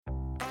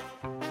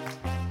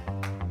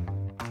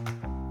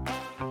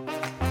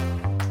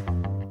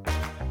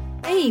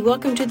Hey,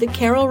 welcome to the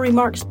Carol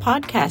Remarks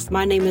podcast.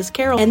 My name is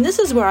Carol, and this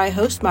is where I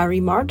host my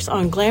remarks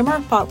on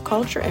glamour, pop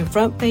culture, and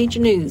front page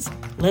news.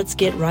 Let's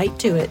get right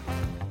to it.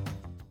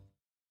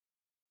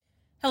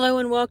 Hello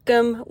and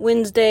welcome.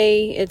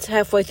 Wednesday, it's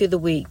halfway through the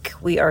week.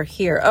 We are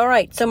here. All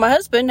right, so my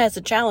husband has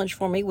a challenge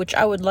for me, which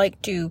I would like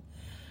to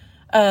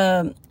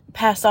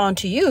pass on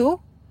to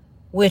you,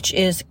 which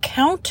is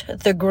count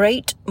the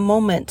great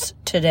moments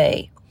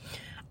today.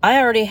 I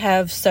already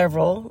have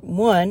several.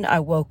 One, I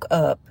woke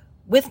up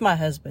with my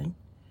husband.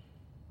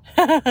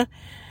 That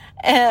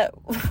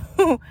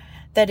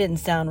didn't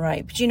sound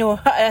right, but you know,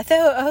 I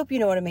hope you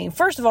know what I mean.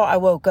 First of all, I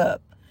woke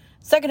up.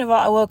 Second of all,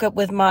 I woke up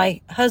with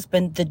my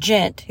husband, the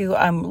gent, who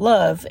I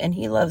love, and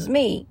he loves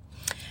me.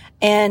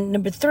 And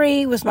number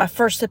 3 was my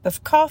first sip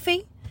of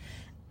coffee.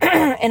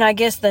 And I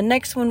guess the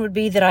next one would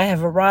be that I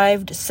have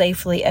arrived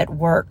safely at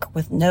work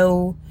with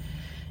no,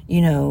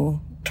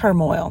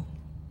 turmoil.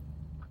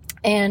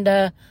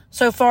 And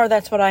so far,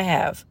 that's what I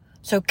have.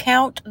 So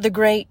count the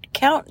great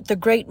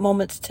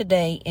moments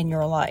today in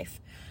your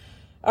life.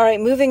 All right,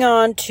 moving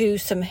on to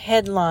some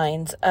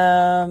headlines.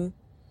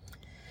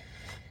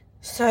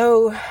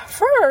 So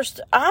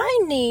first,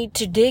 I need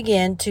to dig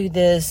into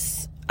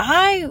this.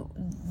 The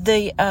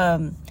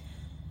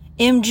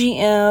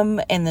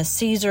MGM and the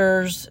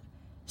Caesars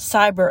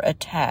cyber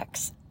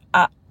attacks.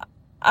 I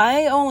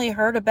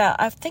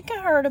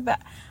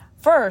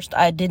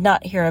did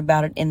not hear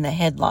about it in the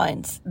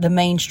headlines, the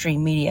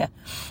mainstream media.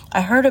 I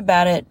heard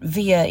about it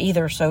via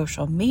either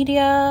social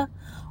media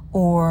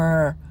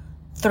or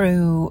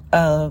through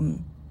a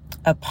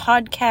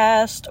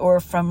podcast or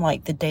from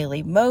like the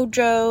Daily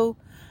Mojo,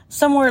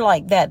 somewhere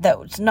like that. That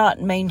was not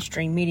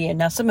mainstream media.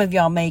 Now, some of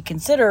y'all may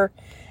consider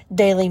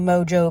Daily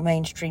Mojo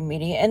mainstream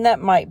media, and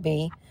that might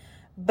be.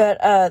 But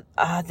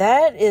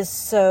that is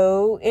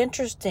so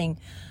interesting.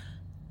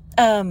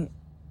 Sorry,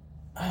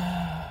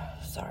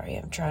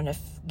 I'm trying to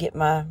get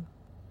my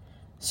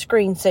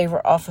screensaver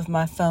off of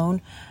my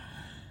phone.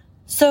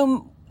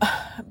 So,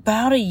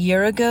 about a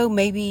year ago,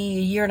 maybe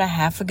a year and a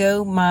half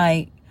ago,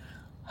 my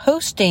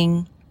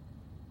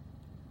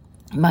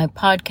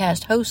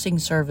podcast hosting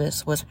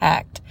service was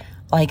hacked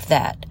like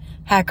that.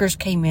 Hackers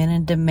came in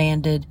and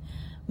demanded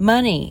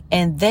money,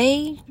 and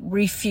they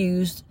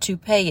refused to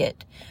pay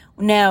it.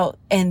 Now,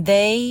 and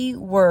they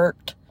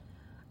worked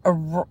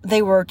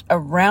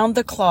around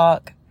the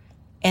clock,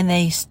 and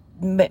they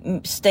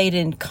stayed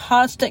in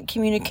constant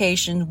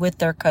communication with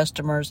their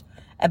customers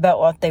about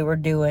what they were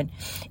doing.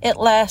 It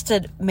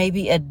lasted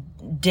maybe a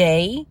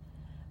day,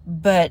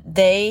 but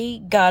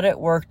they got it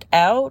worked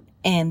out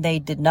and they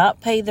did not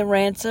pay the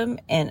ransom.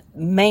 And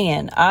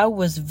man, I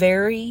was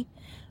very,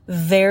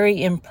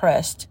 very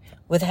impressed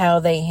with how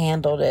they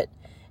handled it.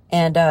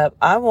 And I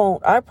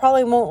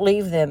probably won't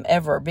leave them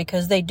ever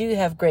because they do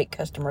have great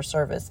customer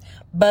service.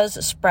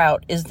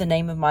 Buzzsprout is the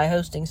name of my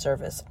hosting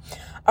service.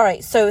 All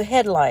right, so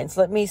headlines.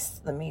 Let me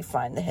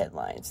find the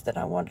headlines that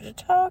I wanted to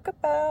talk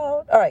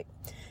about. All right.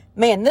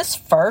 Man, this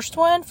first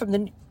one from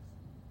the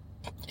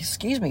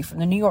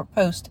New York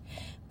Post.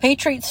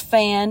 Patriots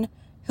fan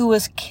who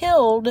was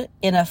killed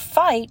in a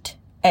fight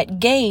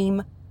at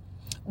game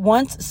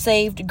once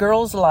saved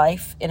girl's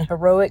life in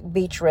heroic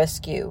beach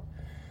rescue.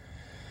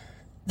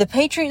 The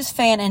Patriots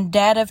fan and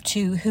dad of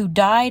 2 who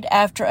died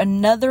after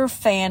another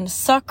fan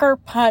sucker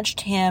punched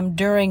him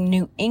during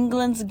New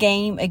England's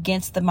game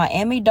against the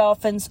Miami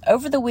Dolphins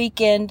over the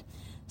weekend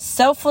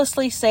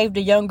selflessly saved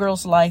a young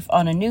girl's life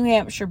on a New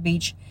Hampshire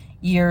beach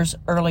years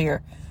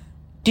earlier.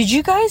 Did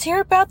you guys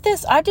hear about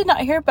this? I did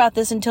not hear about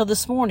this until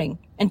this morning,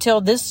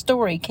 until this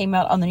story came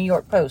out on the New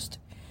York Post.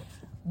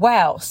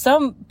 Wow,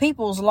 some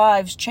people's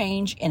lives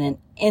change in an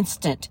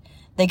instant.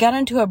 They got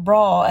into a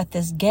brawl at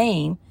this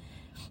game,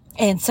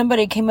 and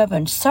somebody came up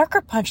and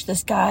sucker punched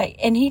this guy,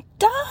 and he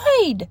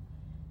died.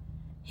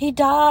 He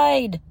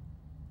died.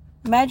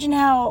 Imagine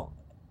how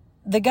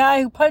the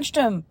guy who punched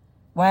him,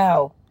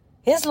 wow,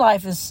 his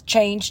life has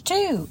changed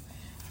too.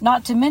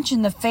 Not to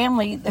mention the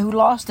family who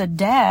lost a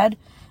dad.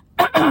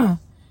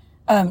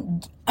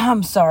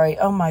 I'm sorry.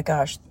 Oh my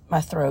gosh,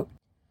 my throat.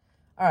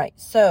 All right,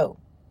 so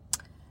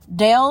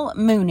Dale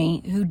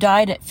Mooney, who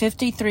died at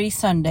 53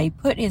 Sunday,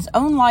 put his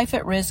own life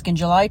at risk in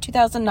July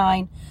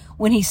 2009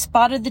 when he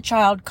spotted the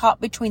child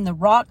caught between the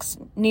rocks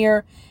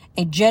near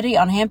a jetty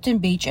on Hampton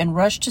Beach and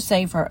rushed to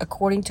save her,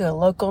 according to a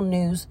local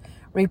news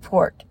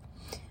report.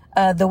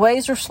 The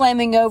waves were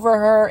slamming over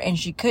her, and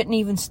she couldn't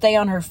even stay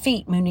on her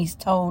feet, Mooney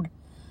told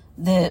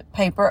the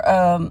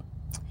paper.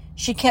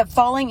 She kept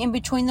falling in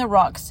between the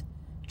rocks,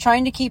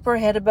 trying to keep her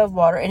head above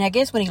water. And I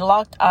guess when he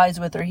locked eyes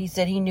with her, he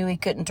said he knew he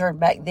couldn't turn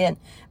back then.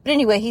 But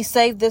anyway, he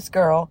saved this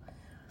girl.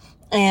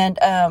 And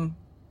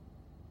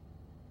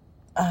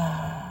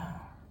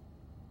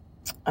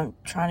I'm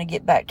trying to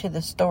get back to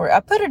the story. I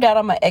put it out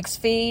on my X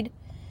feed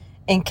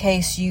in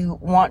case you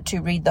want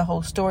to read the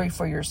whole story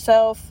for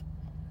yourself.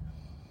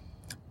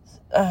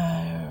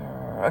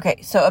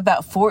 Okay, so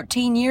about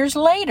 14 years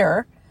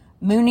later,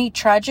 Mooney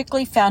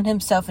tragically found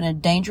himself in a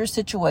dangerous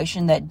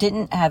situation that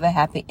didn't have a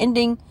happy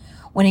ending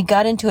when he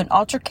got into an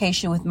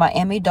altercation with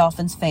Miami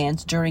Dolphins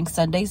fans during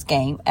Sunday's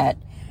game at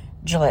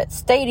Gillette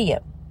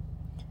Stadium.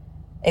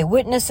 A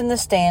witness in the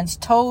stands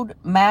told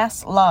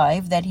Mass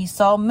Live that he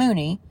saw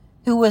Mooney,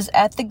 who was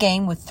at the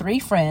game with 3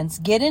 friends,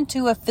 get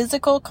into a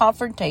physical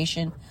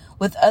confrontation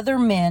with other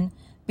men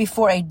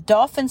before a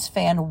Dolphins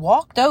fan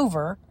walked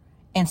over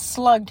and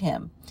slugged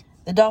him.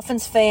 The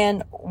Dolphins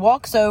fan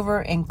walks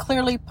over and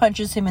clearly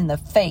punches him in the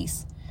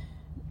face.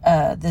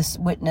 This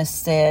witness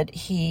said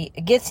he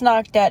gets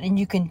knocked out and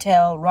you can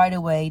tell right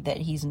away that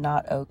he's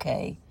not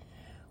okay.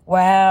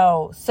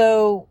 Wow.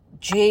 So,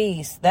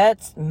 geez,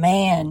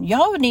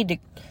 y'all would need to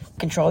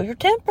control your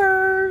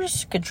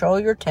tempers. Control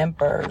your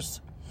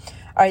tempers.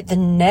 All right, the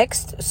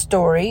next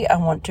story I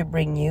want to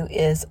bring you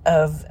is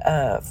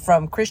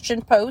from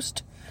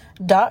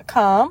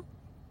ChristianPost.com.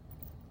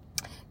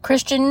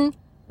 Christian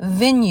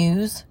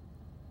venues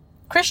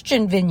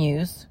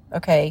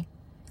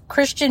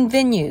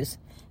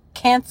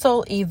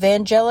cancel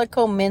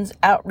evangelical men's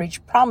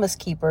outreach Promise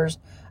Keepers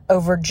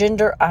over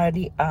gender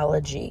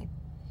ideology.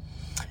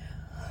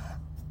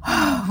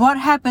 What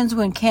happens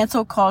when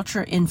cancel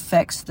culture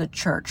infects the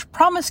church?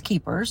 Promise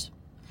Keepers,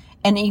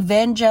 an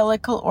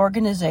evangelical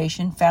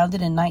organization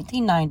founded in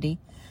 1990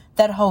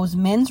 that holds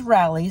men's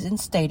rallies in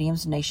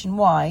stadiums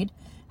nationwide,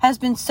 has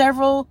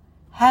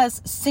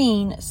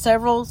seen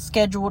several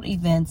scheduled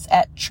events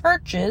at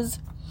churches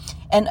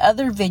and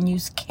other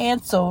venues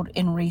canceled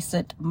in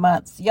recent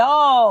months.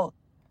 Y'all!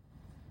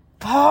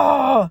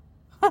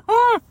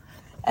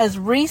 As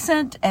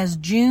recent as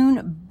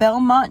June,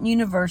 Belmont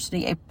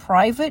University, a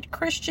private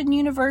Christian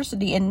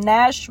university in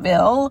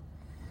Nashville,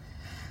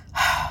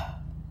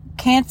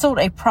 canceled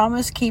a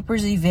Promise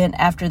Keepers event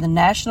after the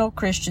National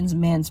Christian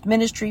Men's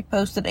Ministry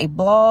posted a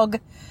blog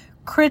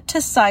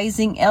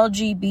criticizing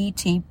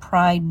LGBT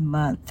Pride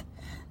Month.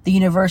 The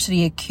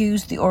university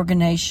accused the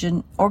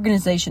organization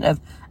of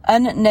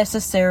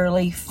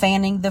unnecessarily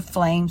fanning the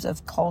flames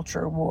of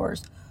culture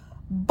wars.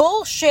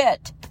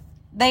 Bullshit!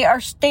 They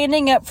are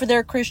standing up for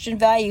their Christian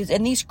values,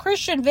 and these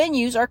Christian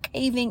venues are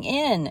caving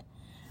in.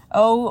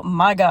 Oh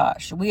my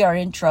gosh, we are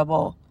in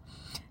trouble.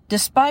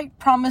 Despite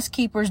Promise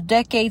Keepers'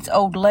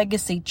 decades-old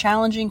legacy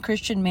challenging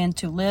Christian men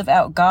to live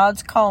out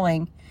God's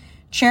calling,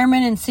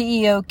 Chairman and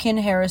CEO Ken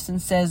Harrison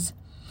says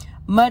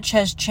much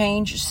has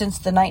changed since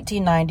the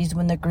 1990s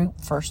when the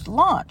group first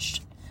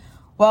launched.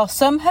 While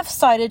some have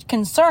cited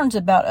concerns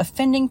about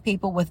offending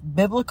people with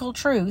biblical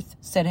truth,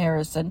 said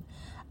Harrison,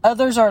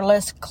 others are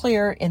less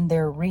clear in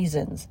their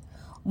reasons.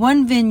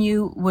 One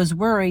venue was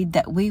worried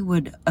that we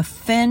would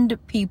offend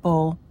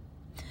people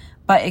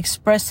by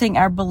expressing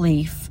our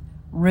belief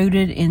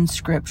rooted in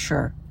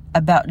Scripture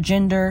about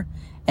gender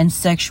and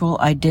sexual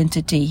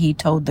identity, he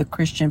told the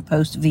Christian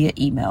Post via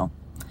email.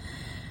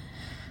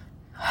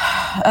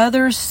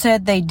 Others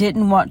said they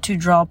didn't want to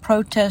draw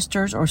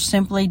protesters or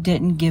simply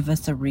didn't give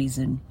us a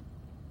reason.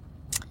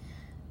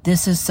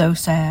 This is so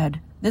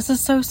sad. This is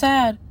so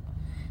sad.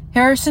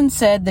 Harrison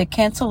said the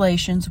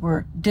cancellations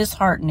were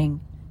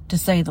disheartening, to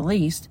say the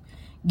least,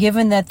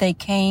 given that they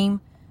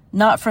came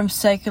not from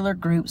secular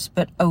groups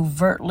but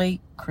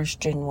overtly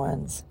Christian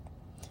ones.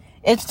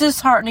 It's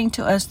disheartening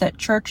to us that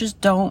churches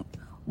don't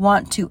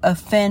want to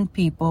offend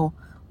people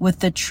with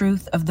the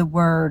truth of the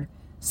word,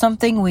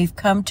 something we've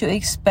come to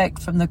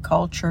expect from the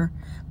culture,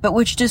 but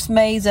which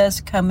dismays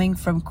us coming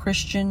from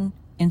Christian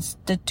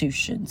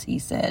institutions, he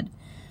said.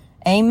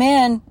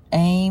 Amen.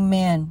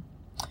 Amen.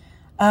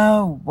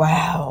 Oh,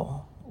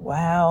 wow.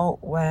 Wow,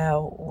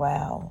 wow,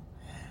 wow.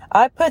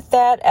 I put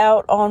that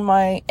out on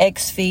my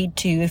X feed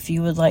too, if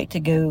you would like to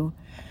go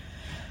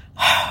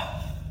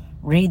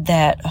read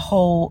that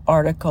whole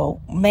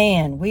article.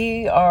 Man,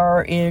 we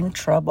are in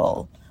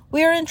trouble.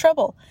 We are in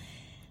trouble.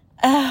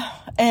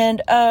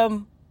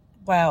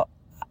 Wow.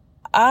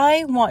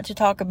 I want to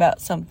talk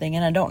about something,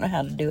 and I don't know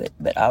how to do it,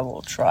 but I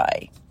will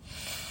try.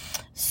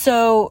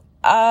 So,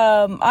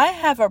 I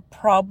have a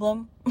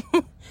problem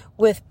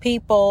with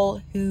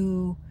people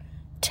who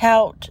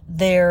tout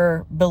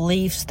their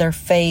beliefs, their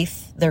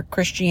faith, their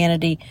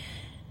Christianity,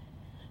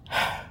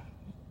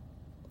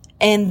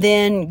 and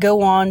then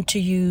go on to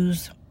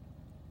use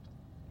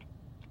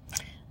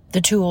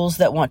the tools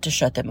that want to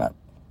shut them up.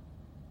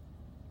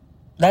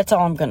 That's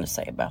all I'm going to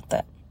say about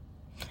that.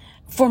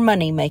 For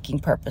money-making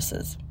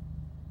purposes.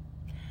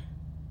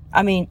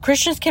 I mean,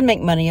 Christians can make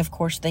money. Of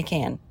course they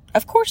can.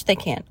 Of course they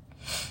can.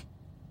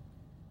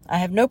 I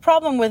have no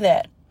problem with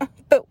that.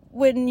 But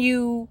when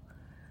you...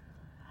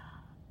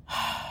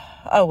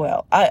 Oh,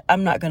 well,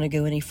 I'm not going to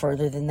go any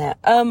further than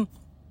that.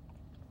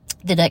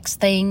 The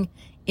next thing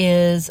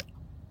is...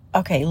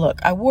 Okay, look,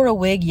 I wore a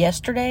wig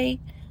yesterday.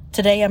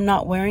 Today I'm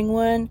not wearing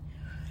one.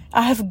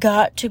 I have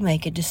got to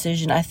make a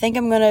decision. I think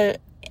I'm going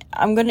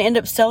to end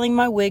up selling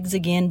my wigs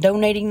again,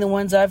 donating the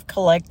ones I've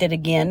collected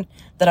again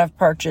that I've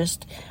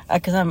purchased,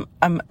 because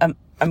I'm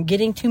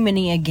getting too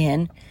many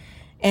again.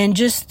 And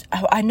just,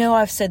 I know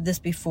I've said this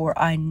before.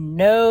 I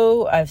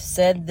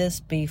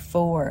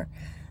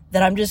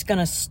that I'm just going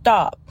to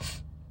stop.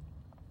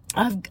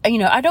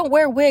 I don't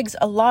wear wigs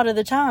a lot of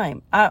the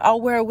time.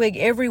 I'll wear a wig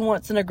every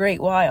once in a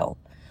great while.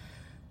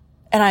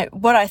 And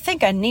what I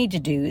think I need to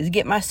do is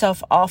get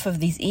myself off of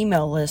these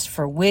email lists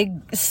for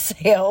wig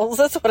sales.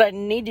 That's what I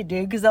need to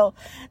do, because they'll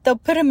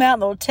put them out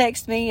and they'll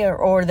text me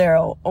or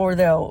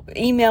they'll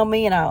email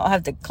me, and I'll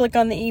have to click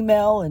on the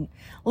email and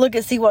look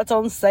and see what's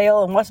on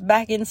sale and what's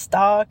back in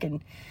stock,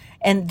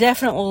 and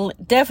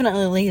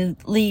definitely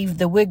leave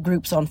the wig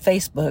groups on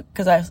Facebook,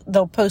 because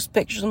they'll post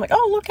pictures. I'm like,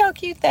 oh, look how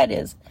cute that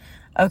is.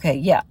 Okay,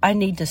 yeah, I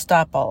need to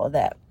stop all of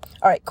that.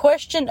 All right,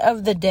 question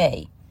of the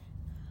day.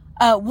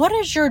 What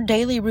is your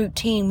daily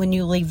routine when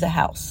you leave the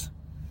house?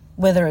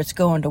 Whether it's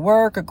going to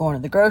work or going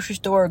to the grocery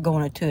store or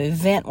going to an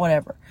event,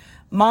 whatever.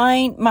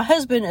 My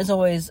husband was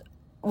always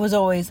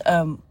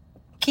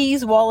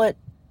keys, wallet,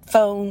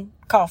 phone,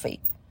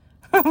 coffee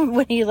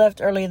when he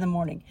left early in the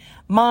morning.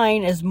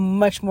 Mine is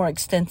much more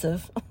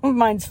extensive.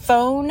 Mine's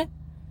phone,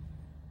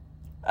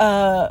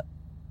 hat.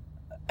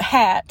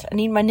 I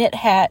need my knit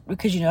hat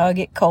because, I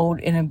get cold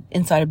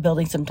inside a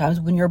building sometimes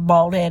when you're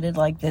bald-headed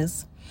like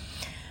this.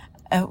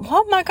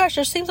 Oh my gosh,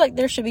 there seems like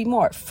there should be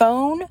more.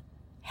 Phone,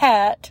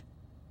 hat,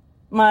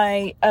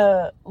 my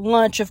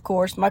lunch, of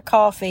course, my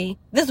coffee.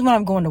 This is when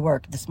I'm going to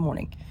work this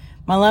morning.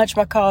 My lunch,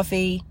 my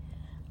coffee.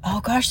 Oh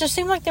gosh, there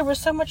seemed like there was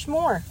so much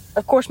more.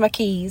 Of course, my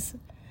keys.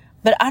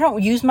 But I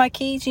don't use my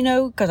keys,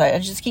 because I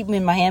just keep them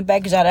in my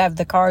handbag, because I have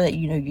the car that,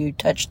 you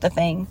touch the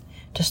thing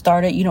to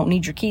start it. You don't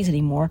need your keys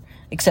anymore,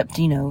 except,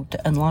 to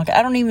unlock it.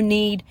 I don't even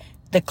need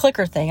the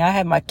clicker thing. I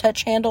have my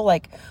touch handle.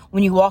 Like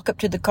when you walk up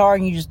to the car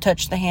and you just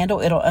touch the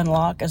handle, it'll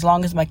unlock as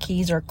long as my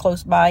keys are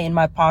close by in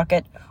my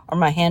pocket or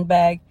my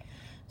handbag.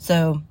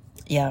 So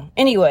yeah.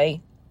 Anyway,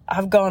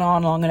 I've gone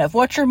on long enough.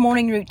 What's your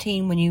morning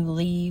routine when you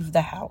leave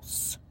the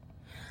house?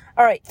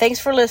 All right. Thanks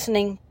for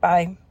listening.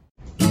 Bye.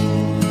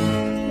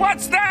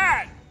 What's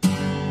that?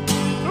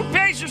 Who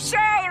pays your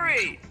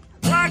salary?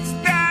 What's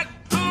that?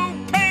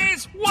 Who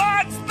pays?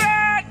 What's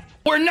that?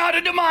 We're not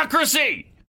a democracy!